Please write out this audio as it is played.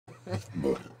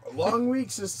Long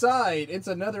weeks aside, it's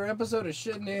another episode of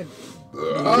Shednanigans.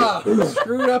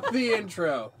 Screwed up the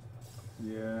intro.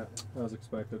 Yeah, that was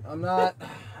expected. I'm not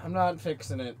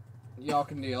fixing it. Y'all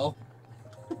can deal.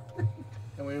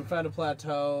 And we found a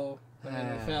plateau.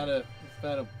 And we found a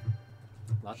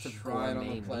lots of shrine on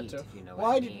the plateau. Meat, you know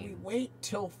Why did we wait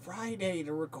till Friday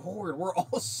to record? We're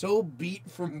all so beat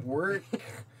from work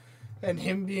and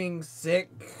him being sick.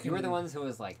 You were the ones who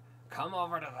was like, "Come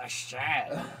over to the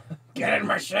shed. Get in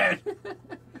my shed.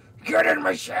 Get in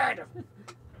my shed."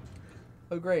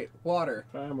 Oh great, water.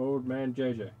 I'm old man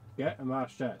JJ. Get in my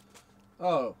shed.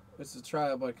 Oh, it's a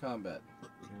trial by combat.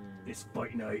 It's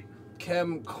fight night.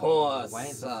 Chem course. Why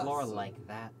is the floor like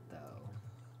that,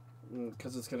 though?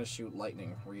 Because it's going to shoot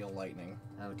lightning. Real lightning.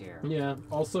 Oh, dear. Yeah,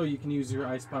 also you can use your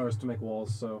ice powers to make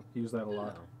walls, so use that a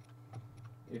lot. Oh.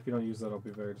 If you don't use that, I'll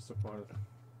be very disappointed.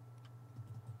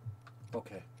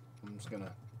 Okay, I'm just going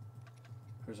to...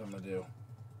 Here's what I'm going to do.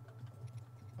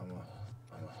 I'm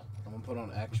gonna put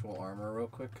on actual armor real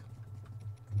quick.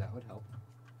 That would help.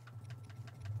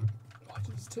 Why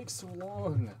did this take so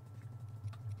long?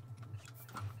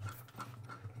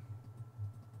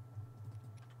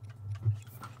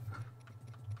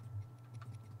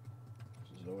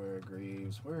 Zora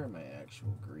Greaves. Where are my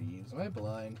actual Greaves? Am I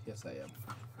blind? Yes, I am.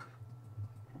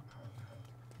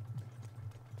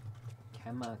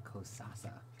 Kema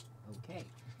Kosasa. Okay.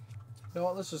 You know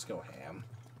what? Let's just go ham.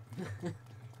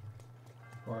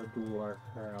 Or do like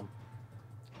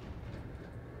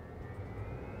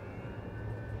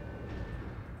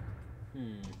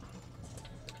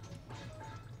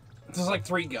There's like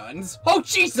 3 guns. Oh,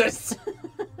 Jesus!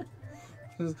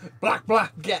 Block,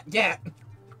 block, get.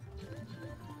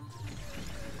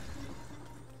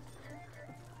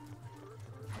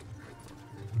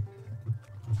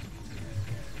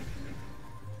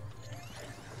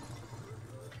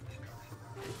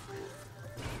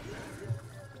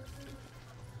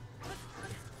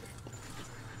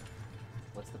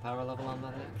 What's the power level on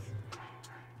that axe?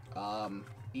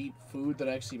 Eat food that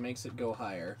actually makes it go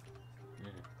higher.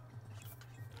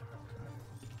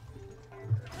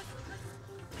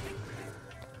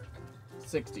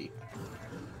 60.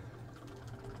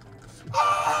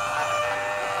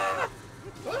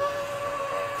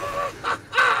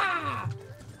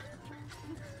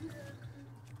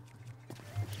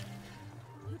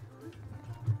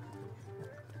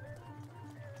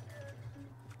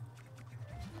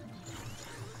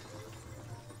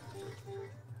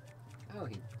 Oh,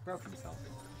 he broke himself.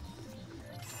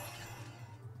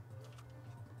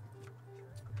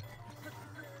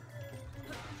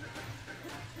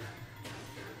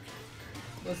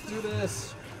 Let's do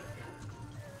this.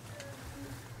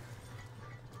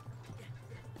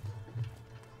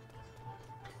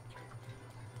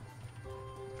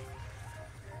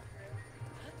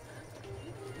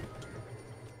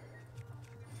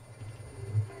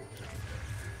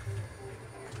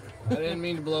 I didn't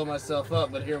mean to blow myself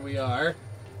up, but here we are.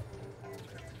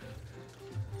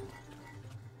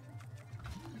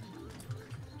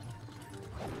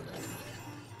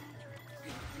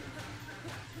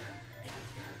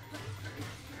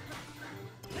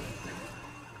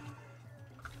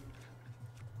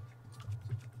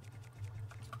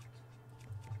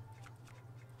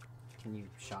 Can you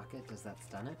shock it? Does that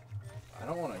stun it? I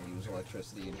don't want to use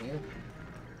electricity in here.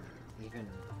 Even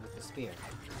with the spear?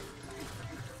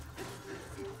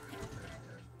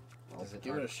 Well, Does it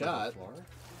give it a arc to the shot. floor?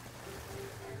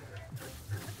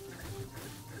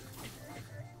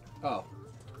 Oh,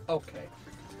 okay.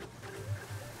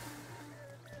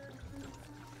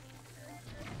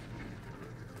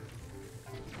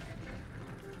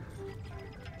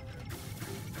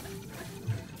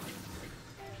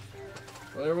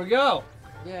 Well, there we go.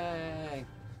 Yay!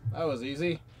 That was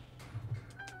easy.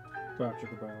 Gotcha,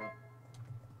 goodbye.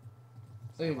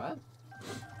 Say what?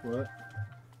 What?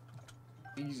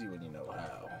 Easy when you know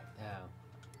how. Yeah.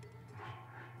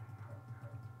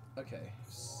 Okay.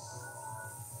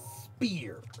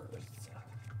 Spears.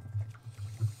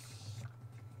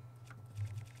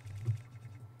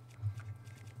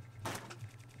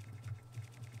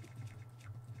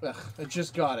 Ugh, I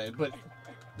just got it, but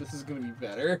this is gonna be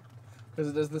better because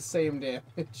it does the same damage.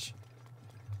 It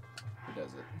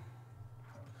does it.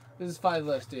 This is 5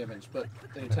 less damage, but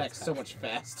it attacks so much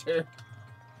faster.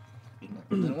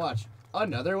 And watch,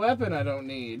 another weapon I don't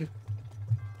need.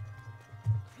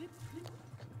 It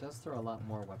does throw a lot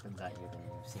more weapons at you than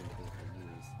you seem to be able to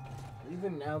use.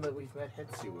 Even now that we've met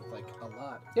Hetsu with like a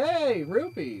lot. Yay,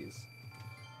 rupees!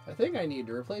 I think I need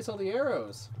to replace all the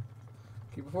arrows.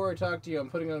 Okay, before I talk to you, I'm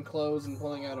putting on clothes and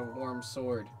pulling out a warm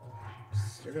sword.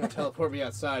 You're gonna teleport me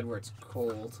outside where it's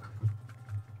cold.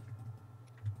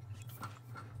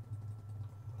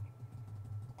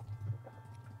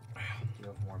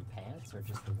 warm pants or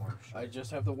just the warm shirt? I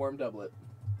just have the warm doublet.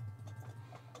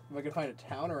 If I could find a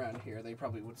town around here, they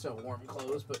probably would sell warm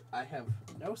clothes, but I have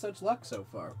no such luck so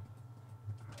far.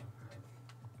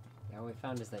 Yeah, all we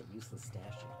found is that useless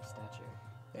statue.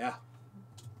 Yeah.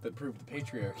 That proved the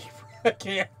patriarchy. I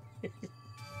can't.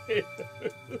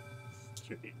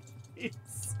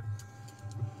 Jeez.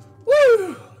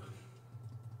 Woo!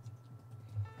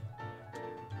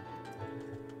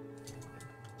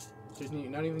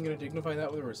 You're not even going to dignify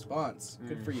that with a response.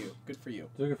 Good for you. Good for you.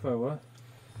 Dignify what?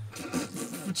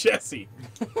 Jesse,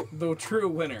 the true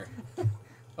winner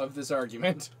of this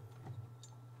argument.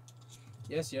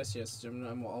 Yes, yes, yes.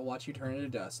 I'll watch you turn into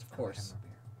dust, of course.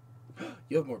 I have more beer.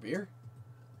 You have more beer?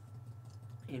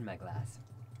 In my glass.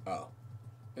 Oh.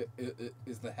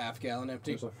 Is the half-gallon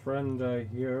empty? There's a friend I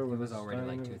hear with was a already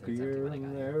like stein of 2/3 empty beer, when I and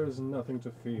got here. there is nothing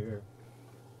to fear.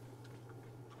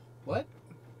 What?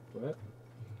 What?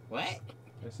 What?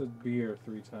 I said beer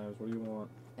 3 times. What do you want?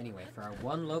 Anyway, for our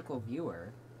one local viewer,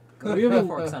 We go to have a-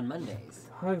 Forks on Mondays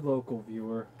Hi, local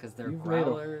viewer. because their You've made a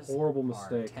growlers horrible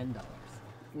are mistake. $10.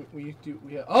 We do.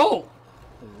 Oh!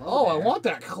 Hello Oh, I there. want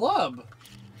that club!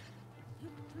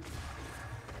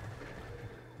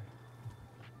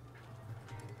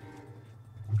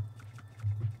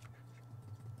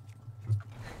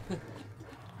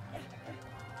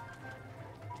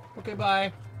 Okay,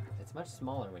 bye. It's much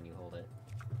smaller when you hold it.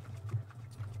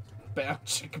 Bow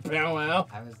chicka bow wow.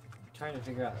 I was trying to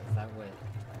figure out, is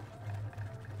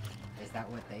that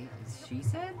what she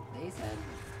said? They said?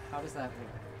 How does that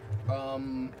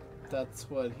work? That's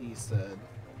what he said.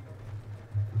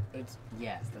 It's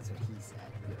Yes, that's what he said.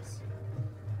 yes.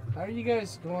 How are you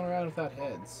guys going around without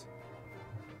heads?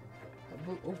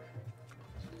 Oh.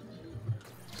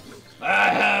 I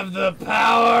have the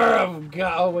power of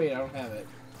God. Oh wait, I don't have it.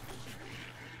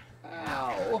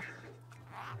 Ow. Oh,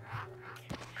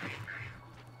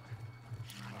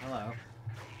 hello.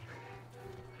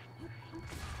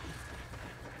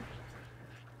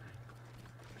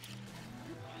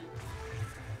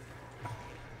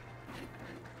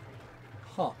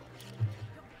 Huh.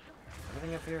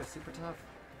 Everything up here is super tough.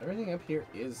 Everything up here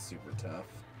is super tough.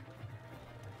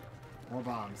 More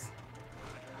bombs.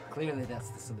 Clearly that's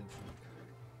the solution.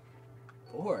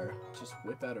 Or just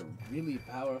whip out a really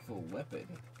powerful weapon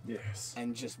Yes.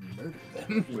 and just murder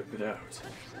them. Whip it out.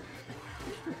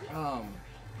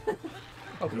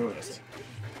 Okay.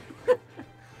 Good.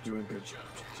 Doing a good job,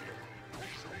 JJ.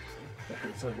 I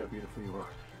can tell you how beautiful you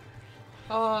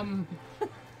are.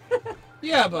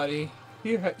 Yeah, buddy.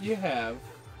 You have.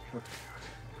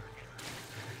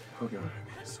 Oh god, I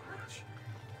mean so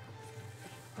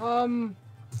much.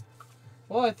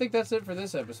 Well, I think that's it for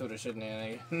this episode of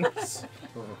Shednanigans.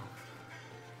 Oh.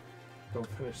 Don't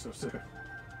finish so soon.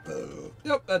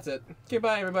 Yep, that's it. Okay,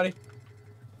 bye, everybody.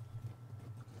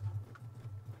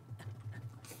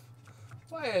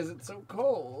 Why is it so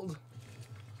cold?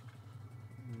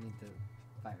 You need the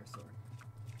fire sword.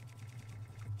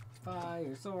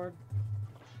 Fire sword.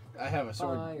 I have a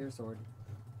sword. Fire sword.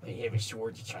 I have a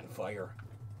sword you're trying to fire.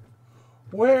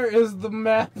 Where is the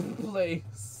map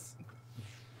place?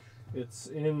 It's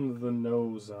in the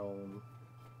no zone.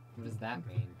 What does that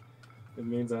mean? It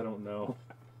means I don't know.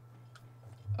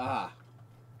 Ah.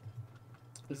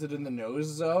 Is it in the nose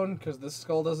zone? Because this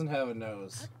skull doesn't have a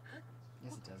nose.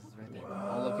 Yes, it does. It's right there.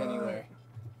 I'll look anywhere.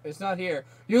 It's not here.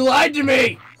 You lied to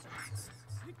me!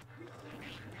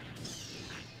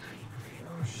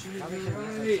 Oh shit, Probably you're should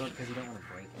use that right. sword because you don't want to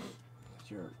break it.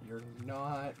 You're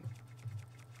not...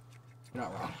 You're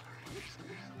not wrong.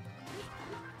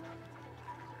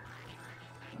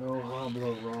 No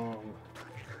Wobbler wrong.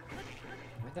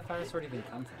 Where'd the fire sword even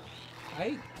come from?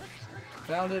 I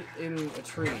found it in a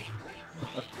tree.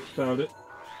 I found it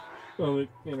on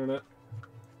the internet.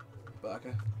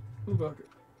 Baka. Bucket.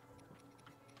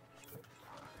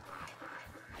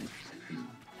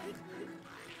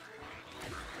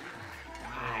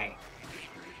 Die!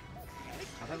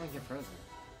 How'd that one get frozen?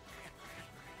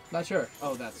 Not sure.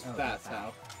 Oh, that's Oh, that's that's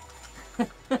how.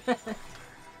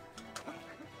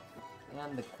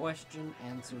 And the question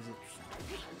answers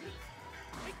itself.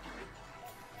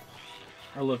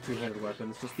 I love two-handed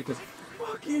weapons just because.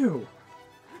 Fuck you!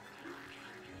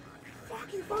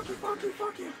 Fuck you, fuck you, fuck you,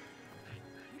 fuck you!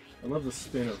 I love the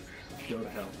spin of go to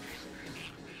hell.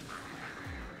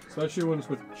 Especially when it's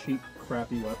with cheap,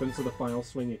 crappy weapons, so the final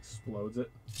swing explodes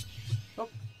it.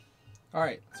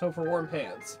 Alright, so for warm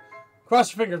pants.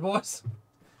 Cross your fingers, boys!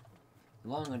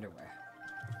 Long underwear.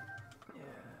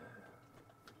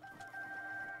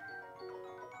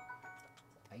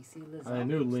 Icy Liz. I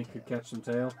knew Link could catch some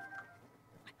tail.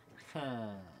 Huh.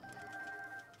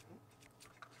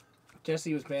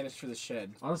 Jesse was banished for the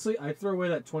shed. Honestly, I'd throw away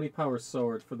that 20 power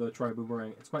sword for the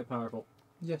tri-boomerang. It's quite powerful.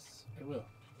 Yes, I will.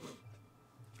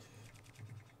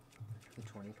 The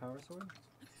 20 power sword?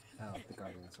 Oh, the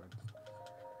guardian sword.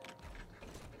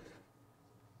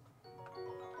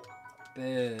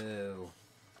 Boo.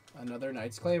 Another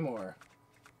Knight's Claymore.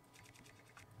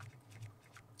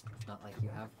 Not like you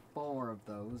have 4 of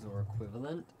those or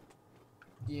equivalent.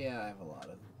 Yeah, I have a lot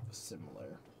of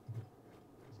similar.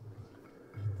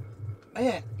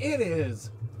 Yeah, it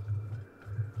is!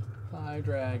 Hi,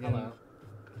 dragon. Hello.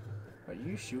 Are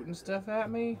you shooting stuff at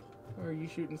me? Or are you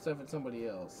shooting stuff at somebody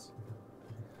else?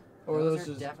 Or are Those those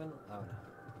are just... definitely... Oh,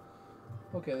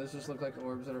 no. Okay, those just look like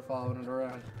orbs that are following it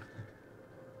around.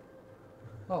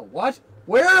 Oh, what?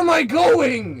 Where am I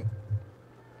going?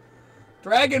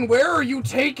 Dragon, where are you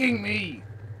taking me?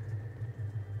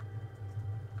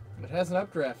 It has an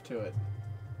updraft to it.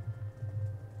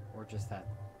 Or just that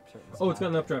certain Oh, it's got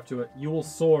an spot. updraft to it. You will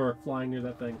soar flying near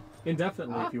that thing.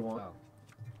 Indefinitely if you want. Oh.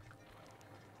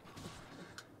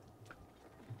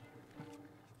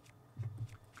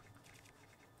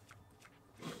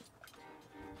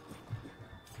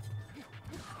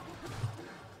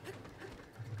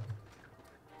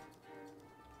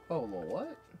 Oh, well,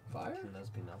 what? Fire? Can those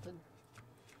be melted?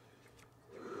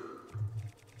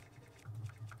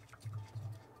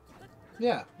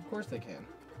 Yeah, of course they can.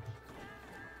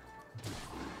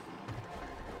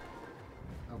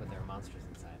 Oh, but there are monsters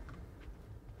inside.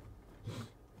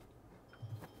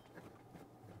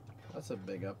 That's a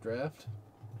big updraft.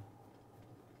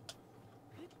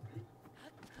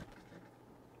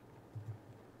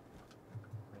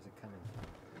 Where's it coming from?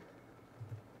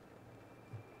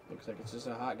 Looks like it's just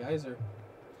a hot geyser.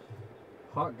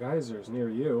 Hot geysers near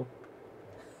you.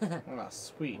 Ah,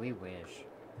 sweet. We wish.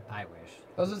 I wish.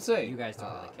 I was gonna say. You guys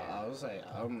don't really care. I was gonna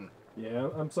say, Yeah,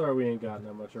 I'm sorry we ain't got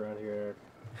that much around here.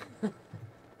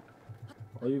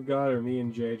 All you've got are me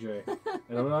and JJ.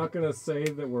 And I'm not gonna say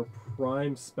that we're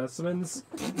prime specimens,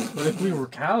 but if we were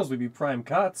cows, we'd be prime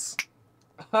cuts.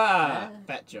 ha!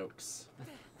 Fat jokes.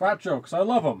 Fat jokes, I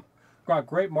love them. Got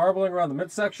great marbling around the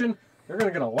midsection. You're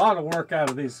gonna get a lot of work out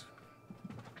of these.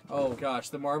 Oh gosh,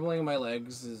 the marbling in my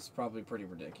legs is probably pretty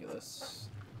ridiculous.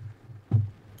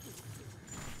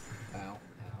 Ow.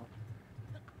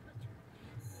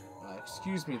 Ow.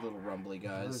 Excuse me, little rumbly Those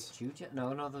guys. choo-choo?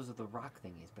 No, no, those are the rock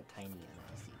thingies, but tiny and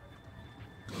icy.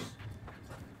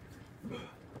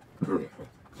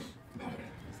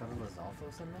 Is that a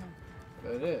Lizalfos in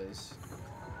there? It is.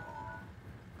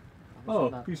 How was Oh,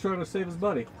 it not- he's trying to save his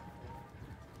buddy.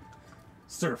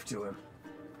 Surf to him.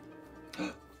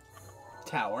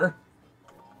 Tower.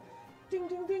 Ding,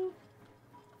 ding, ding.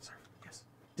 Surf, yes.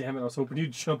 Damn it, I was hoping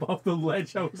you'd jump off the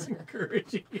ledge. I was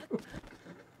encouraging you.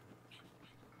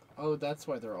 Oh, that's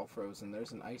why they're all frozen.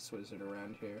 There's an ice wizard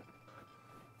around here.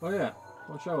 Oh yeah,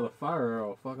 watch out with a fire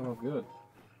arrow. Fuck him up good.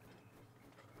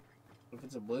 If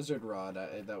it's a blizzard rod,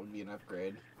 that would be an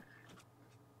upgrade.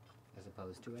 As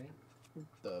opposed to a?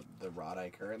 The rod I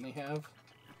currently have.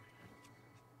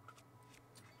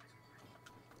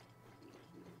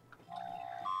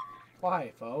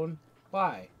 Why, phone?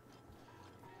 Why?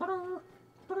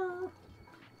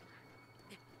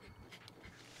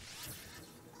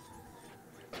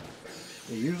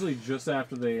 Yeah, usually just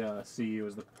after they see you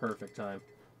is the perfect time.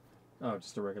 Oh,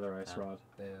 just a regular ice rod.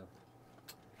 Boo.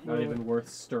 Not even worth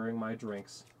stirring my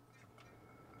drinks.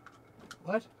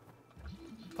 What?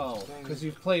 Oh, because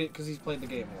he's played the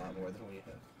game a lot more than we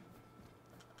have.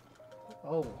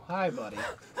 Oh, hi, buddy.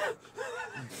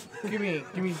 give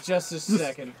me just a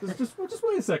second. Just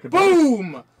wait a second.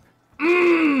 Boom!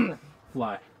 Mm!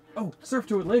 Fly. Oh, surf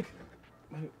to it, Link.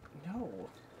 No.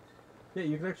 Yeah,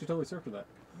 you can actually totally surf to that.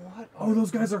 What? Oh,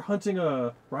 those guys are hunting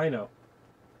a rhino.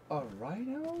 A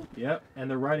rhino? Yep, and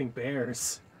they're riding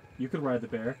bears. You could ride the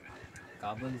bear.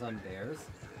 Goblins on bears?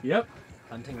 Yep,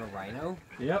 Hunting a rhino?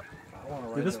 yep. I want to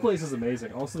ride. Yeah, this place is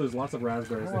amazing. Also, there's lots of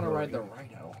raspberries. I want to that ride grow. the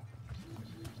rhino.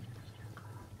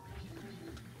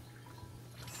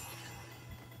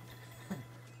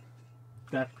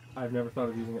 That I've never thought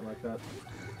of using it like that.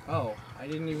 Oh, I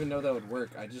didn't even know that would work.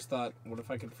 I just thought, what if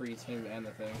I could freeze him and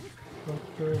the thing?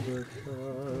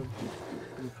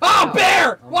 Oh,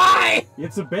 bear! Why?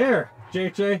 It's a bear,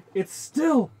 JJ. It's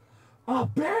still a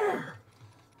bear.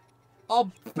 A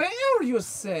bear, you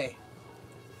say?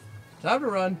 Time to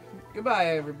run. Goodbye,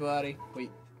 everybody.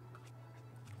 Wait.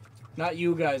 Not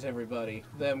you guys, everybody.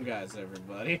 Them guys,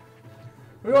 everybody.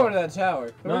 We're going to that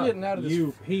tower. We're Not getting out of this.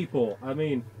 you people. I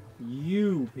mean,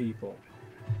 you people.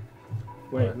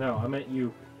 Wait, What? no, I meant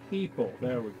you people.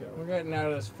 There we We're go. getting out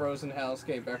of this frozen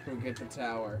hellscape after we get the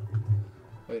tower.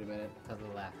 Wait a minute. To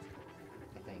the left,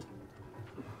 I think.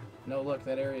 No, look,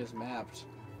 that area is mapped.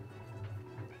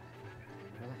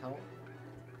 Where the hell?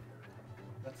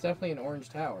 That's definitely an orange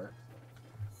tower.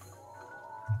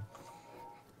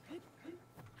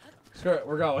 Screw it,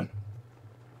 we're going.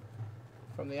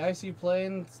 From the icy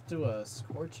plains to a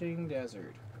scorching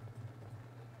desert.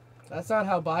 That's not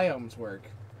how biomes work,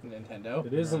 Nintendo.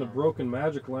 It is in a broken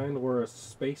magic land where a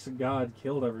space god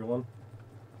killed everyone.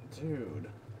 Dude,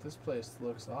 this place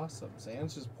looks awesome.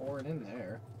 Sand's just pouring in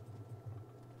there.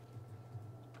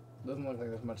 Doesn't look like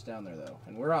there's much down there, though.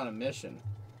 And we're on a mission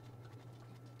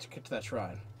to get to that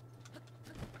shrine.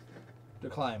 To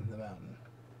climb the mountain.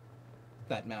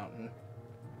 That mountain.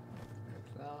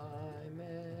 Climb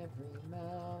every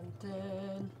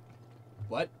mountain.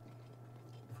 What?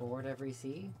 Ford every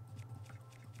sea?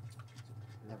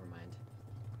 Never mind.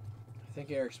 I think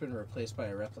Eric's been replaced by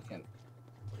a replicant.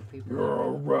 People You're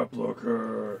a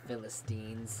replica.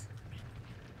 Philistines.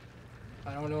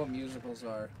 I don't know what musicals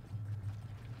are.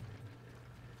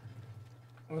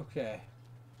 Okay.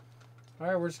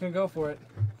 Alright, we're just gonna go for it.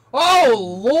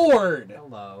 Oh, Lord!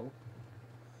 Hello.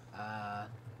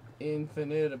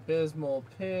 Infinite abysmal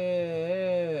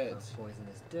pit.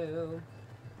 Poisonous dew.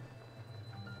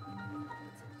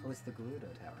 Oh, it's the Gerudo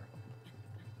Tower.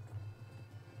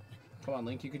 Come on,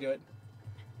 Link, you can do it.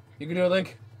 You can do it,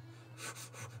 Link.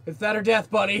 It's that or death,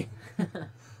 buddy.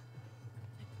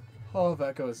 Oh,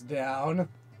 that goes down.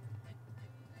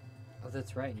 Oh,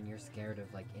 that's right, and you're scared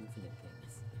of, like, infinite things.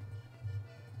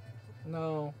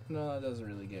 No, that doesn't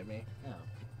really get me. No.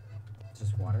 It's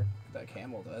just water? That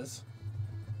camel does.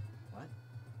 What?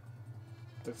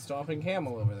 The stomping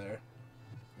camel over there.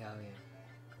 Oh,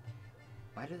 yeah.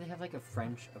 Why do they have, like, a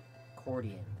French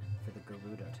accordion for the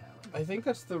Gerudo Tower? I think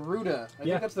that's the Ruda. I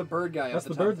think that's the bird guy. That's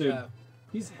up the the top bird of the dude. tower.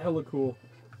 He's hella cool.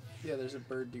 Yeah, there's a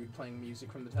bird dude playing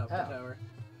music from the top of the tower.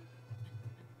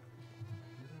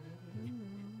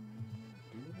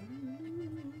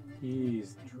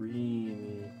 He's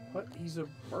dreamy. What? He's a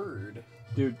bird.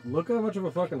 Dude, look how much of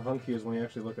a fucking hunk he is when you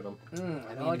actually look at him.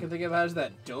 And all I can think about is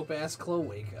that dope-ass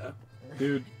cloaca.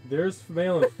 Dude, there's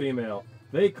male and female.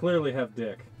 They clearly have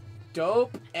dick.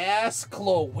 Dope-ass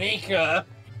cloaca!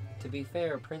 To be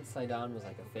fair, Prince Sidon was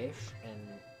like a fish,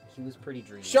 and he was pretty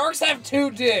dreamy. Sharks have 2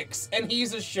 dicks, and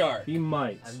he's a shark. He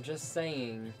might. I'm just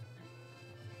saying,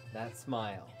 that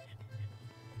smile.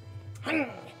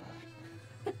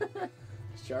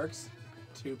 Sharks,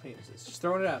 2 penises. Just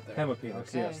throwing it out there. Hemipenis,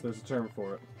 Okay. yes, there's a term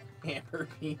for it. Hammer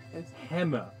penis.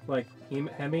 Hema. Like,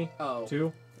 hemi? Oh.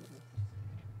 2?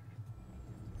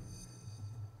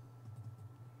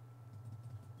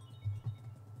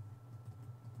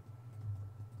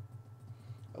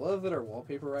 I love that our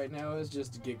wallpaper right now is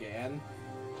just Gigan.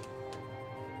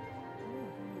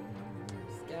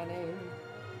 Scanning.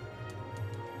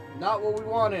 Not what we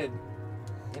wanted.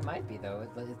 It might be, though.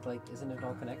 It's like, isn't it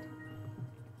all connected?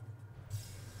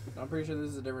 I'm pretty sure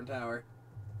this is a different tower.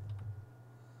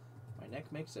 My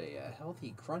neck makes a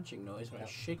healthy crunching noise when I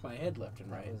shake my head left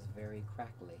and right. That was very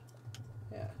crackly.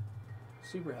 Yeah.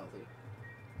 Super healthy.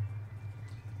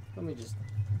 Let me just...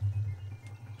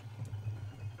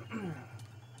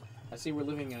 I see we're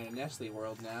living in a Nestle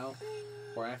world now,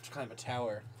 where I have to climb a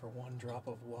tower for 1 drop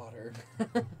of water.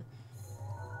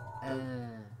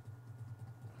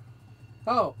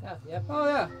 Oh! Yeah, yep. Oh,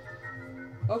 yeah.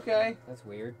 Okay. That's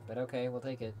weird, but okay, we'll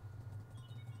take it.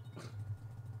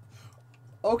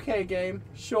 Okay, game.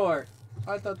 Sure.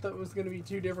 I thought that was going to be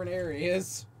 2 different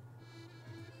areas.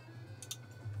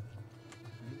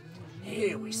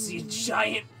 Here we see a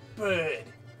giant bird.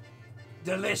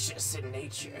 Delicious in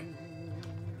nature.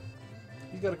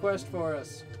 He's got a quest for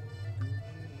us.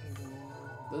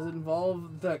 Does it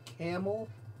involve the camel?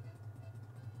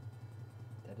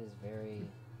 That is very,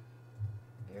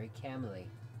 very camely.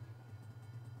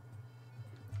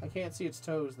 I can't see its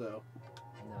toes, though.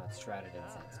 No, it's shrouded in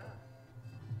sandstone.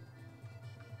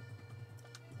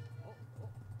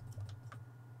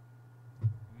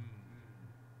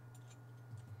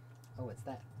 Oh, it's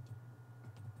that.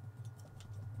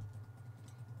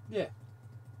 Yeah.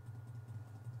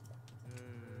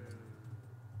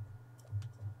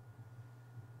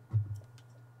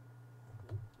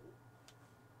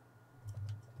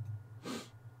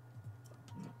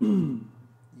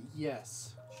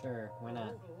 Yes. Sure, why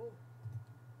not?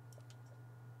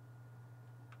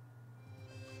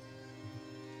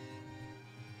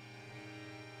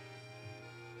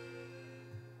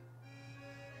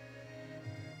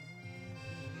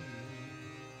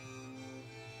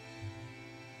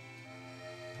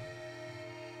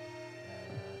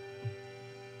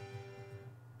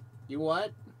 You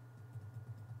what?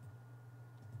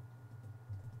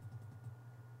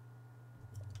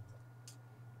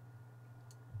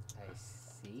 I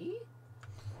see.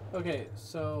 Okay,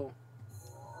 so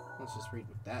let's just read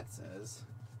what that says.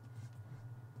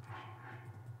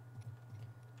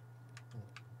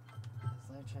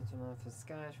 Light shines from off the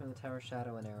skies, from the tower's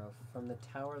shadow an arrow. From the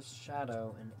tower's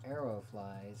shadow an arrow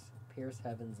flies. Pierce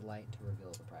heaven's light to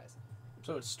reveal the prize.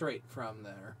 So it's straight from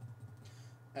there.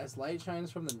 As light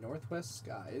shines from the northwest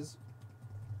skies,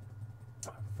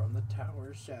 from the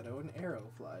tower's shadow an arrow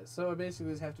flies. So it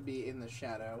basically just have to be in the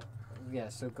shadow. Yeah,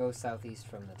 so go southeast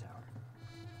from the tower.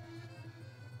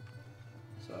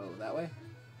 So that way?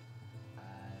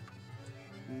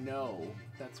 No,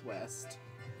 that's west.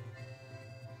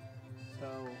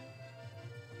 So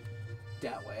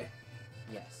that way.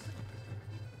 Yes.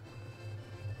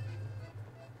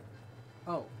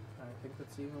 Oh, I think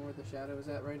that's even where the shadow is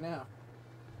at right now.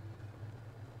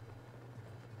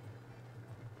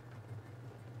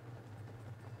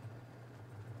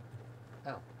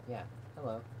 Oh, yeah.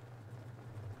 Hello.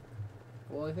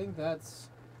 Well, I think that's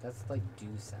like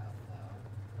due south, though.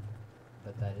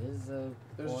 But that is a...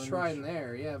 There's a shrine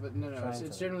there, yeah, but no,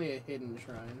 it's generally a hidden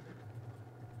shrine.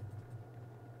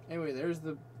 Anyway, there's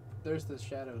the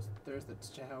shadows. There's the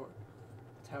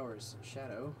tower's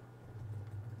shadow.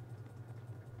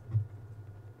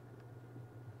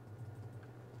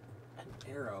 An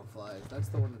arrow flies. That's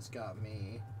the one that's got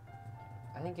me.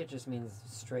 I think it just means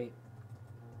straight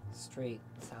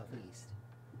southeast.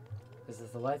 Because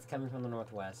if the light's coming from the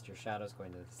northwest, your shadow's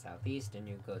going to the southeast, and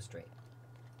you go straight.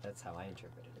 That's how I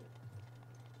interpreted it.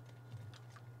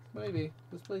 Maybe.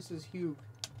 This place is huge.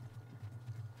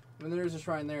 I mean, there is a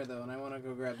shrine there, though, and I want to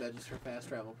go grab that just for fast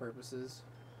travel purposes.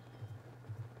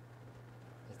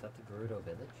 Is that the Gerudo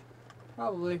village?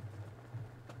 Probably.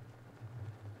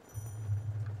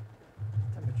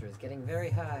 Temperature is getting very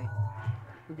high.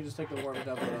 We could just take the warm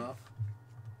doublet off.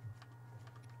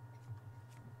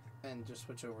 And just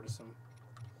switch over to something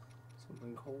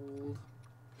cold.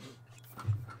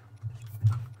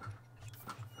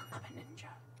 I'm a ninja.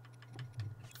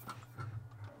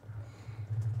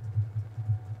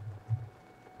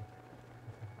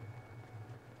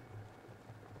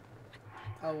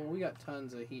 Oh, well, we got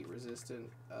tons of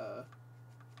heat-resistant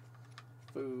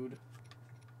food.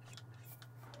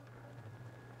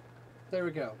 There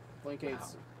we go. Link ate. Wow.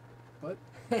 What?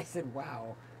 I said,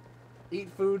 wow.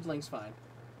 Eat food, Link's fine.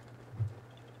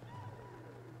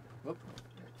 Whoop.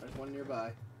 There's one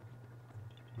nearby.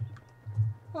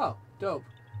 Oh, dope.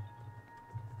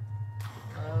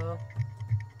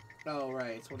 Oh,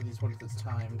 right. It's one of these ones that's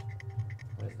timed.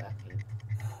 What does that mean?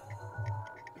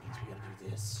 That means we gotta do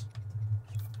this.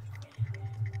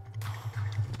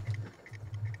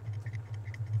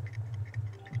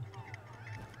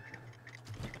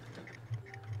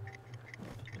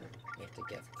 You have to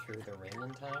get through the ring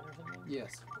in time or something?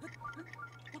 Yes.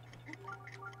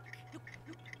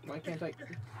 Why can't I...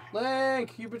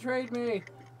 Link! You betrayed me!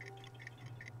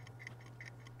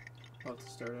 I'll have to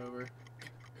start over.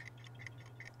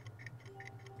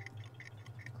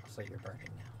 So you're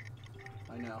burning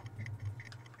now. I know.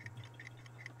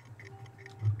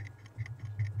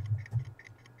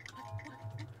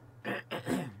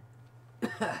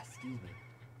 Excuse me.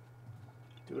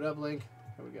 Do it up, Link.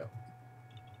 Here we go.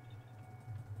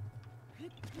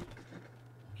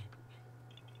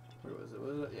 Where was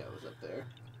it? Yeah, it was up there.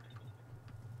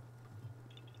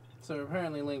 So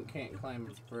apparently Link can't climb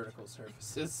vertical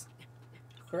surfaces.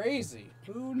 Crazy.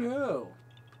 Who knew?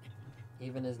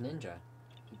 Even as ninja,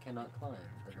 he cannot climb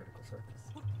the vertical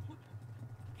surface.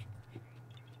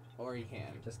 Or he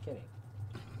can. Just kidding.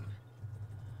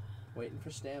 Waiting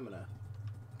for stamina.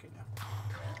 Okay, now.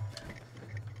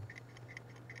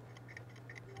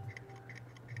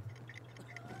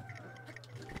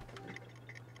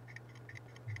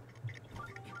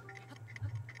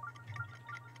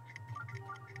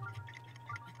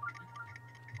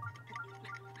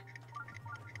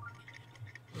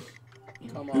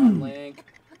 Come on, Link.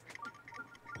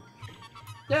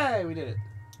 Yay, we did it.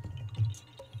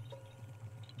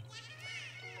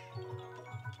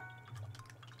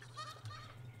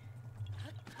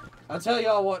 I'll tell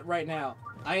y'all what right now.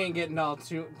 I ain't getting all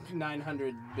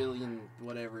 900 billion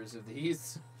whatevers of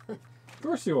these. Of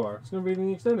course you are. It's going to be in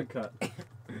the extended cut.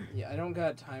 Yeah, I don't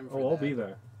got time for that. Oh, I'll be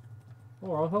there.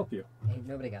 Or I'll help you. Ain't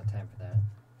nobody got time for that.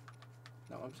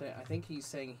 No, I'm saying, I think he's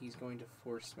saying he's going to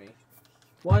force me.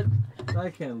 What? I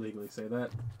can't legally say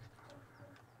that.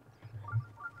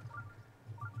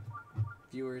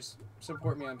 Viewers,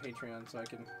 support me on Patreon so I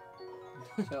can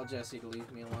tell Jesse to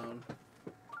leave me alone.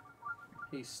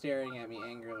 He's staring at me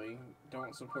angrily.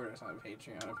 Don't support us on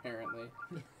Patreon, apparently.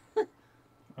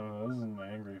 Oh, this is an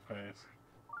angry face.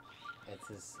 It's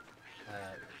his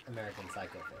American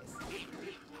Psycho face.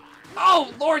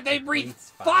 Oh, Lord, they breathe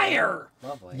fire!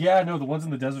 Lovely. Yeah, no, the ones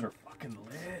in the desert are fucking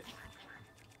lit.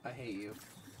 I hate you.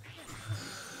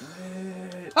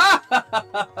 Lit.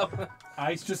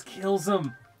 Ice just kills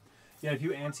them. Yeah, if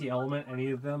you anti-element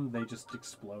any of them, they just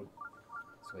explode.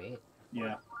 Sweet.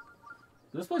 Yeah.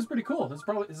 This place is pretty cool. This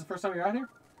is the first time you're out here?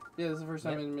 Yeah, this is the first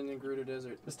time I've been in Gerudo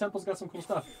Desert. This temple's got some cool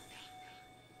stuff.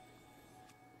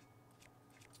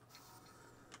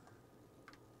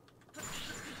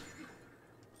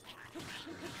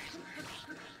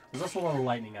 There's also a lot of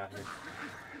lightning out here.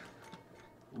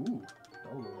 Ooh.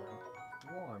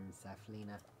 Warm,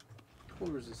 Saflina. Full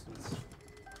resistance.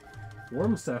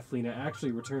 Warm Saflina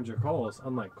actually returns your calls,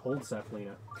 unlike cold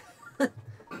Saflina.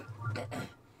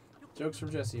 Jokes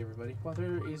from Jesse, everybody. Well,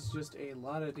 there is just a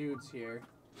lot of dudes here.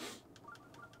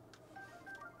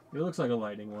 It looks like a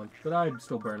lightning one, but I'd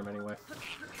still burn him anyway.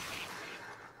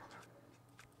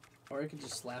 Or I could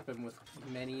just slap him with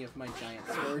many of my giant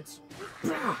swords.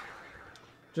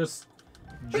 Just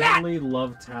gently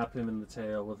love tap him in the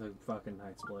tail with a fucking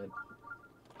Knight's Blade.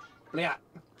 Blah!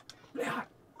 Blah!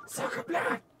 Sucker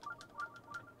blah!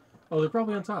 Oh, they're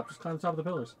probably on top. Just climb the top of the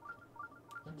pillars.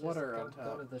 What are on Go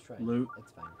top? to the shrine. Loot.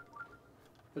 It's fine.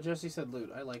 But Jesse said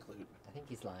loot. I like loot. I think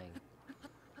he's lying.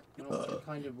 I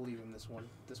kind of believe him this one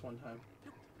time.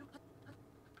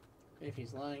 If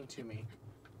he's lying to me,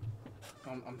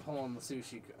 I'm pulling the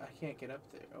sushi. I can't get up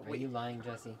there. Oh, Are you lying,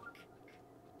 Jesse?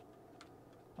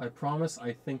 I promise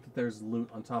I think that there's loot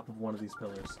on top of one of these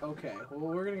pillars. Okay,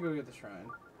 well, we're gonna go get the shrine.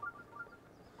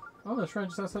 Oh, the shrine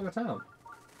just outside of town.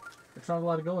 It's not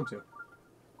allowed to go into.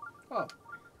 Oh,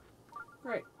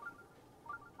 great.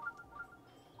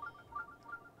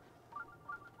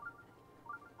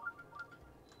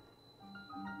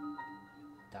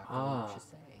 Doctor, what you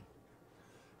say?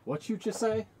 What you just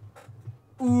say?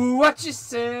 Ooh, what you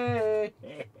say?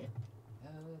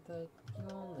 The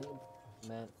only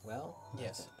man. Well.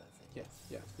 Yes. That's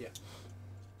it. Yeah.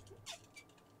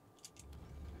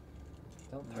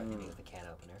 Don't threaten me with a can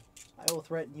opener. I will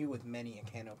threaten you with many a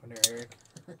can opener, Eric.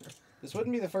 This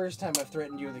wouldn't be the first time I've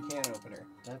threatened you with a can opener.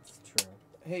 That's true.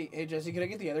 Hey, Jesse, can I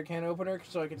get the other can opener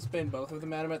so I can spin both of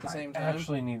them at him at the same time? I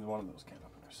actually need one of those can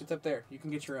openers. It's up there. You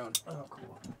can get your own. Oh,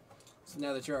 cool. So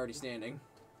now that you're already standing.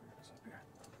 It's up here.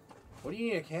 What do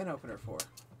you need a can opener for?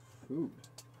 Food.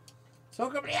 So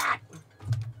come here!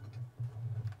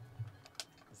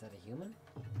 Is that a human?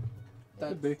 That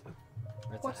Could be.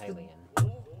 Or it's What's a the- Hylian.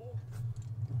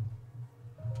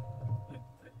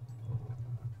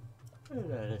 Is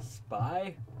that a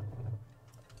spy?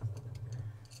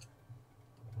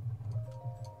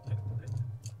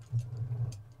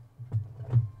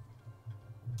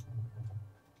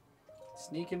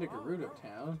 Sneak into Gerudo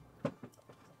Town.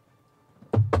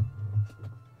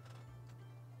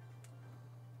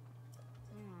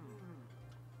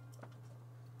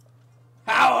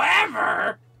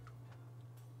 However,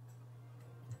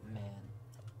 Man.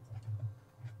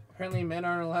 apparently men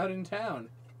aren't allowed in town.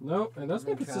 Nope, and that's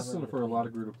been Been consistent traveling for a lot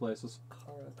of between- Gerudo places.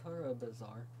 Kara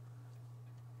Bazaar.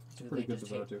 It's Do pretty they good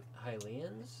just to go take to.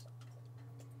 Hylians?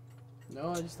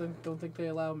 No, I just don't think they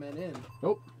allow men in.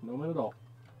 Nope, no men at all.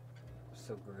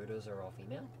 So Gerudos are all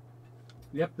female?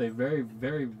 Yep, they very,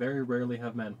 very, very rarely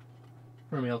have men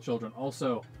or male children.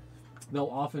 Also, they'll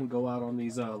often go out on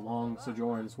these long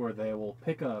sojourns where they will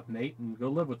pick a mate and go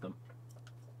live with them.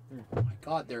 Oh my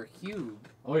god, they're huge.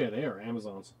 Oh yeah, they are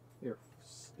Amazons. They're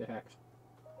stacked.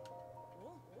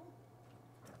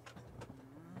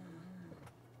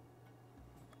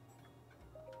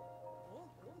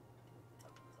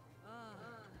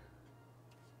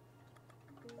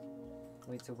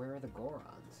 Wait, so where are the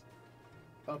Gorons?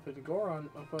 Up in Goron,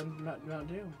 up on Mount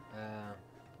Doom.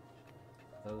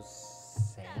 Those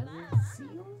sand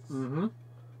seals? Mm-hmm.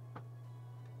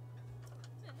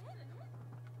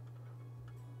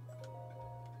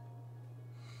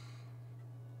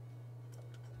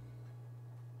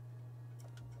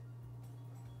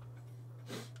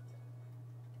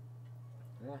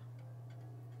 Yeah.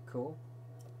 Cool.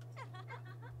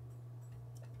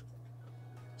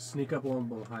 Sneak up one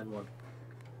behind one.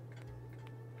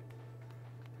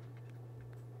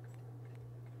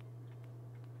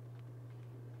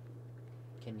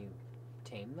 Can you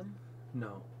tame them?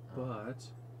 No, but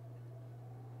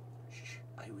Shh,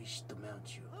 I wish to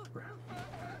mount you.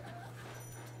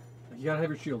 you gotta have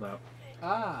your shield out.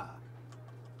 Ah,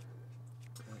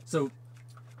 So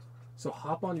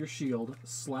hop on your shield,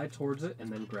 slide towards it,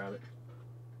 and then grab it.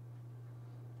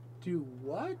 do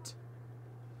what?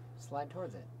 Slide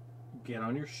towards it. Get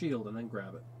on your shield and then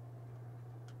grab it.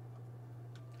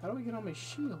 How do I get on my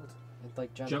shield? It's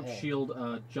like Jump A.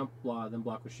 shield, jump then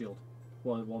block with shield.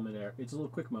 while midair. It's a little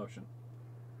quick motion.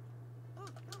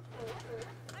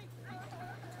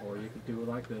 Or you could do it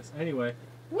like this. Anyway.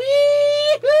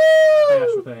 Wee-hoo! Dash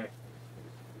with A.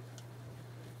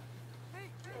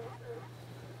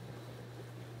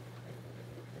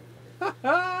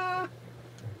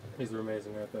 These are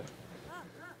amazing right there.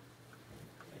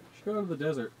 Should go into the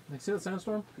desert. You see that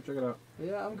sandstorm? Go check it out.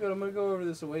 Yeah, I'm good. I'm gonna go over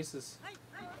this oasis.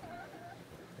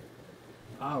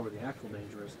 Ah, where the actual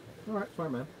danger is. Alright,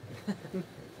 smart man.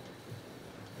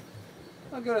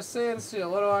 I'll go to sand seal.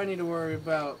 What do I need to worry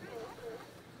about?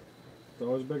 It's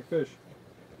always a big fish.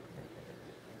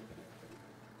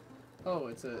 Oh,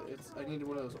 I needed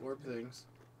one of those orb things.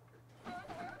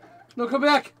 No, come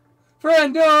back!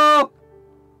 Friend, no!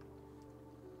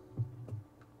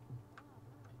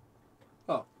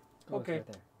 Oh, Oh, it's okay. right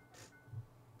there.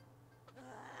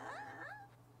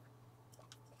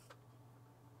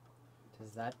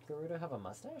 Does that Gerudo have a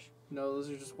mustache? No, those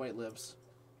are just white lips.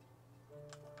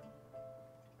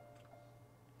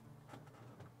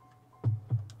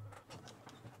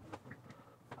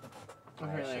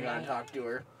 Apparently I gotta talk to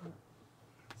her.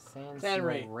 Sand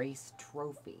Ray. race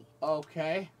trophy.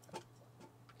 Okay.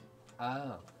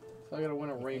 Oh. So I gotta win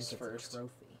a I race think it's a first.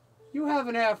 trophy. You have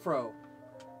an afro.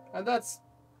 And that's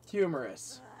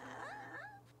humorous.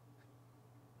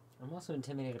 I'm also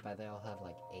intimidated by they all have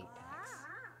like 8 packs.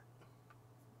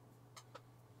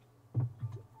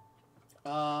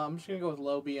 I'm just gonna go with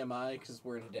low BMI because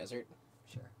we're in a desert.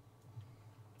 Sure.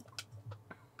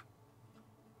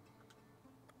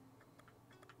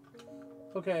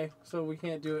 Okay, so we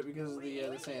can't do it because of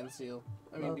the sand seal.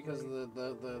 I mean, Lovely. because of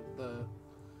the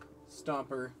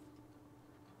stomper.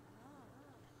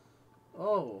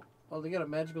 Oh, they got a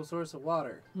magical source of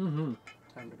water. Mm-hmm.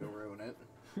 Time to go ruin it.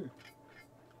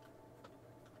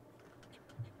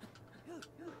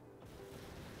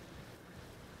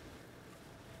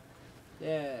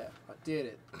 Yeah, I did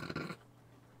it.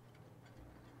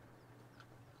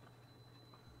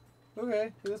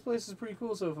 Okay, this place is pretty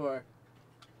cool so far.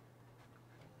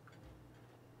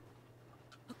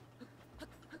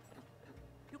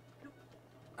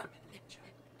 I'm a ninja.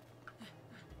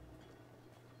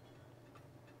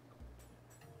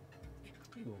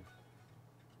 Ooh.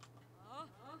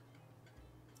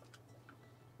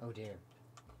 Oh dear.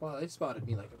 Wow, they spotted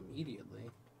me like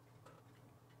immediately.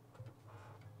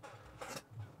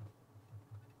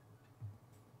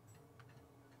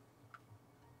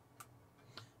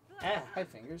 Ah, hi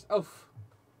fingers. Oh.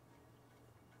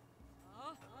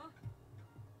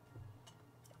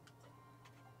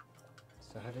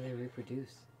 So how do they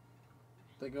reproduce?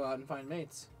 They go out and find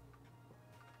mates.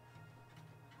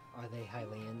 Are they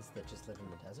Hylians that just live in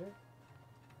the desert?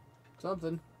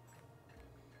 Something.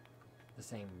 The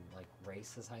same like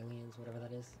race as Hylians, whatever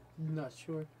that is? Not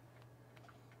sure.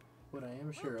 What I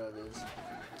am sure of is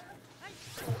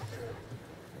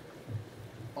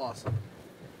awesome.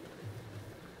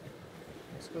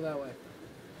 Let's go that way.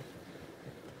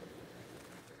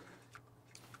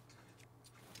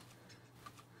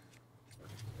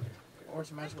 Or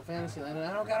it's a magical fantasy land, and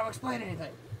I don't gotta explain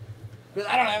anything. Because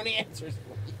I don't have any answers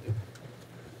for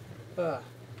you.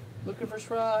 Looking for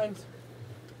shrines.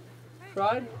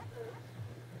 Shrine?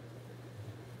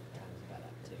 That was bad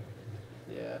up too.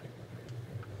 Yeah.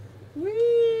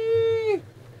 Whee!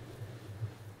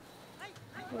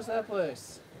 What's that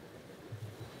place?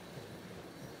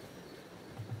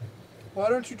 Why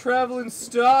don't you travel in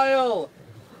style,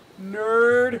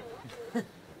 nerd?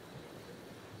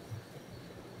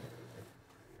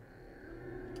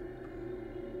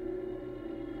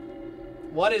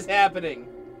 What is happening?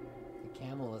 The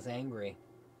camel is angry.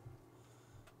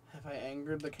 Have I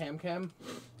angered the cam?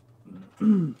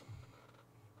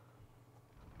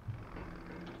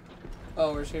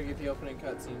 Oh, we're just gonna get the opening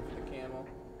cutscene for the camel.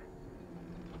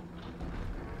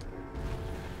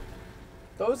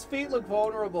 Those feet look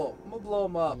vulnerable. I'm gonna blow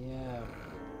them up. Yeah.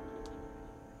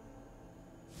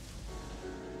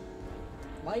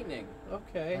 Lightning.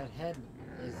 Okay. That head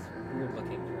is weird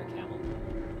looking for a camel.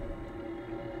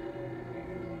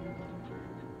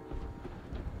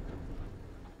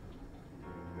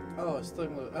 Oh, it's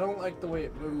still. I don't like the way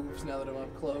it moves now that I'm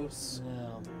up close.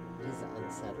 No, it is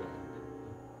unsettling.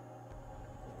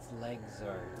 Its legs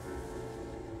are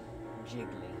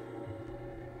jiggly.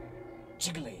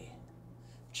 Jiggly.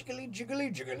 Jiggly,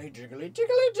 jiggly, jiggly, jiggly,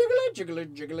 jiggly, jiggly, jiggly,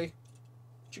 jiggly.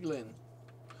 Jiggling.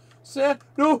 Sam,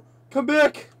 no! Come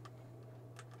back!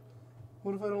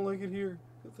 What if I don't like it here?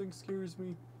 That thing scares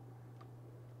me.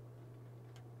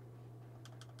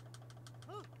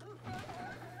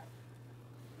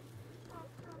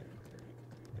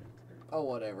 Oh,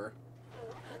 whatever.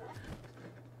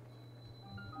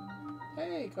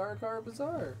 Hey, Car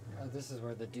Bazaar. Oh, this is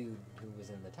where the dude who was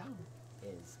in the town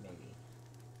is, maybe.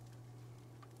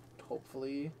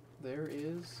 Hopefully there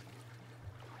is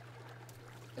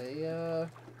a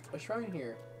shrine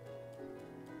here.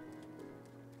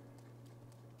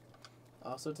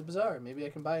 Also, it's a bazaar. Maybe I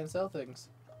can buy and sell things.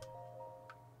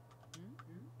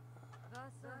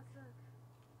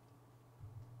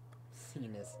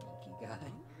 Seen a sneaky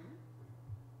guy.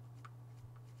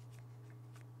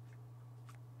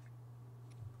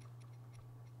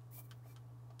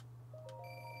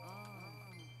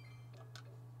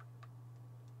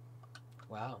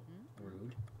 Wow,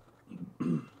 rude.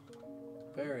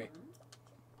 Very.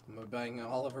 I'm buying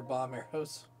all of her bomb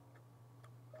arrows.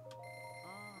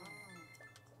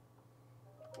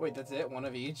 Wait, that's it? One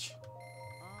of each?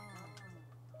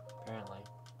 Apparently.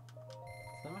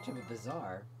 It's not much of a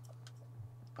bazaar.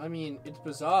 I mean, it's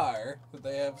bizarre that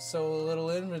they have so little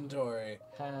inventory.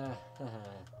 Ha ha ha.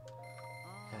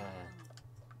 Ha.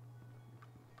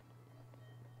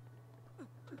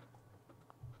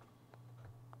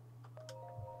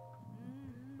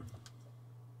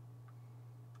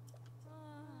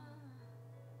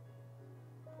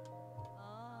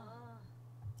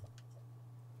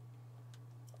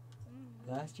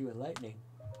 Blast you with lightning.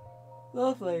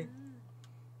 Lovely.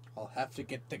 I'll have to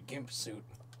get the gimp suit.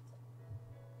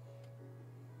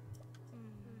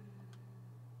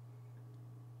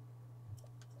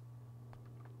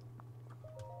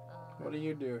 What do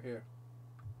you do here?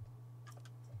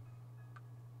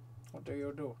 What do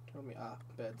you do? Tell me. Ah,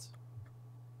 beds.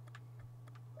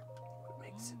 What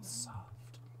makes it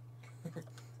soft?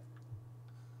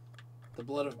 The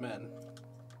blood of men.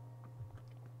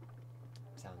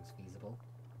 Sounds feasible.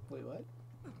 Wait, what?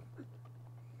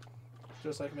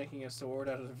 Just like making a sword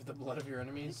out of the blood of your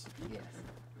enemies? Yes.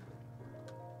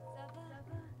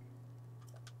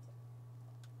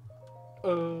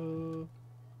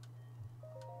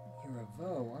 You're a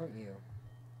Vo, aren't you?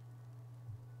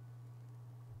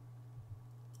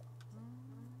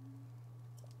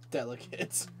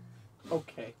 Delicate.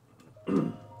 Okay.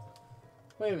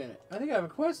 Wait a minute. I think I have a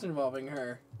quest involving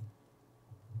her.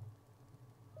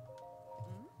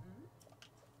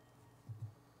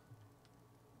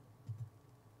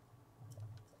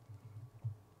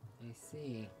 I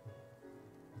see.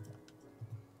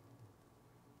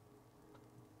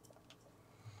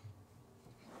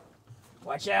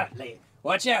 Watch out,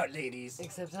 Watch out, ladies.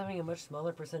 Except having a much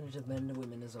smaller percentage of men to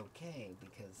women is okay,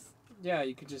 because... Yeah,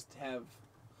 you could just have...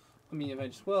 I mean,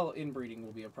 eventually... Well, inbreeding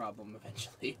will be a problem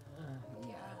eventually.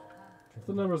 yeah. If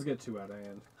the numbers get too out of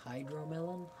hand.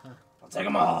 Hydromelon? Huh. I'll take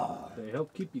them all! They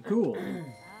help keep you cool.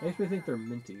 Makes me think they're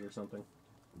minty or something.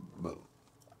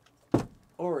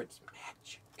 Or it's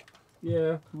magic.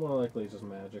 Yeah, more likely it's just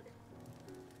magic.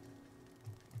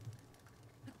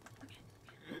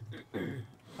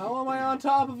 How am I on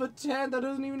top of a tent? That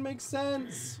doesn't even make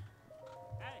sense.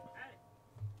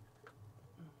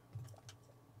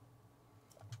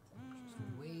 Just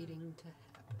waiting to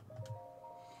happen.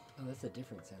 Oh, that's a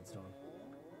different sandstorm.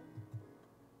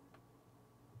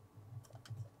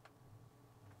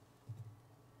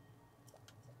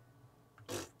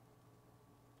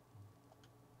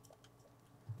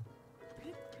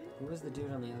 Who was the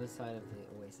dude on the other side of the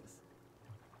oasis?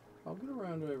 I'll get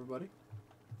around to everybody.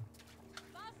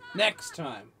 Next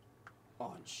time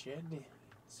on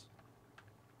Shednanigans.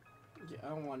 Yeah, I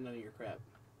don't want none of your crap.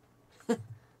 So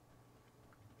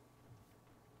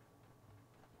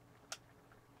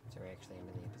we're actually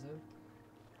into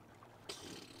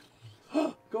the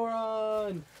episode?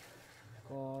 Goron!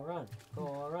 Goron!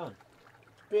 Goron!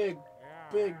 Big,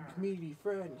 meaty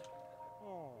friend.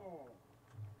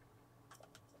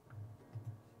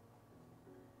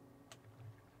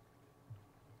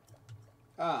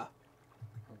 Ah.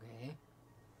 Okay.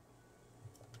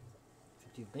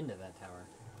 Except you've been to that tower.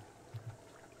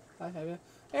 I have you.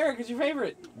 Eric, it's your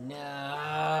favorite.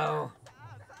 No!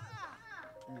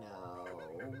 No,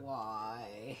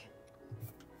 why?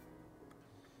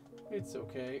 It's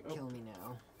okay. Oh, Kill me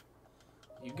now.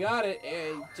 you got it.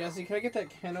 Hey, Jesse, can I get that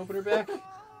can opener back?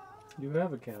 You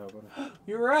have a can opener.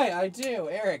 You're right, I do.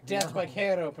 Eric, death No. by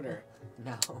can opener.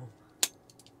 No.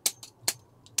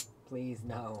 Please,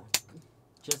 no.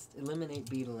 Just eliminate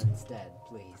Beetle instead,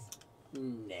 please.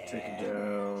 Nah. Take it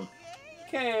down.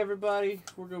 Okay, everybody.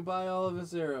 We're gonna buy all of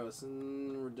his arrows,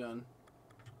 and we're done.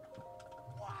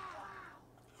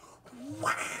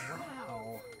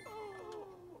 Wow.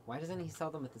 Why doesn't he sell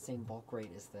them at the same bulk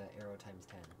rate as the arrow times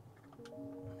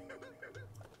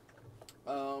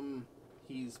 10?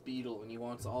 He's Beetle, and he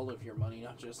wants all of your money,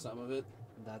 not just some of it.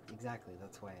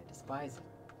 That's why I despise him.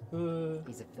 Uh,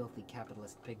 He's a filthy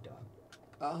capitalist pig dog.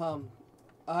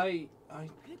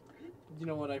 You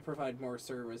know what? I provide more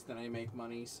service than I make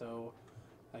money, so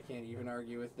I can't even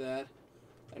argue with that.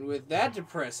 And with that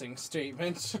depressing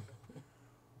statement,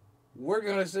 we're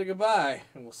gonna say goodbye,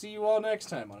 and we'll see you all next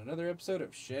time on another episode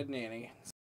of Shednanigans.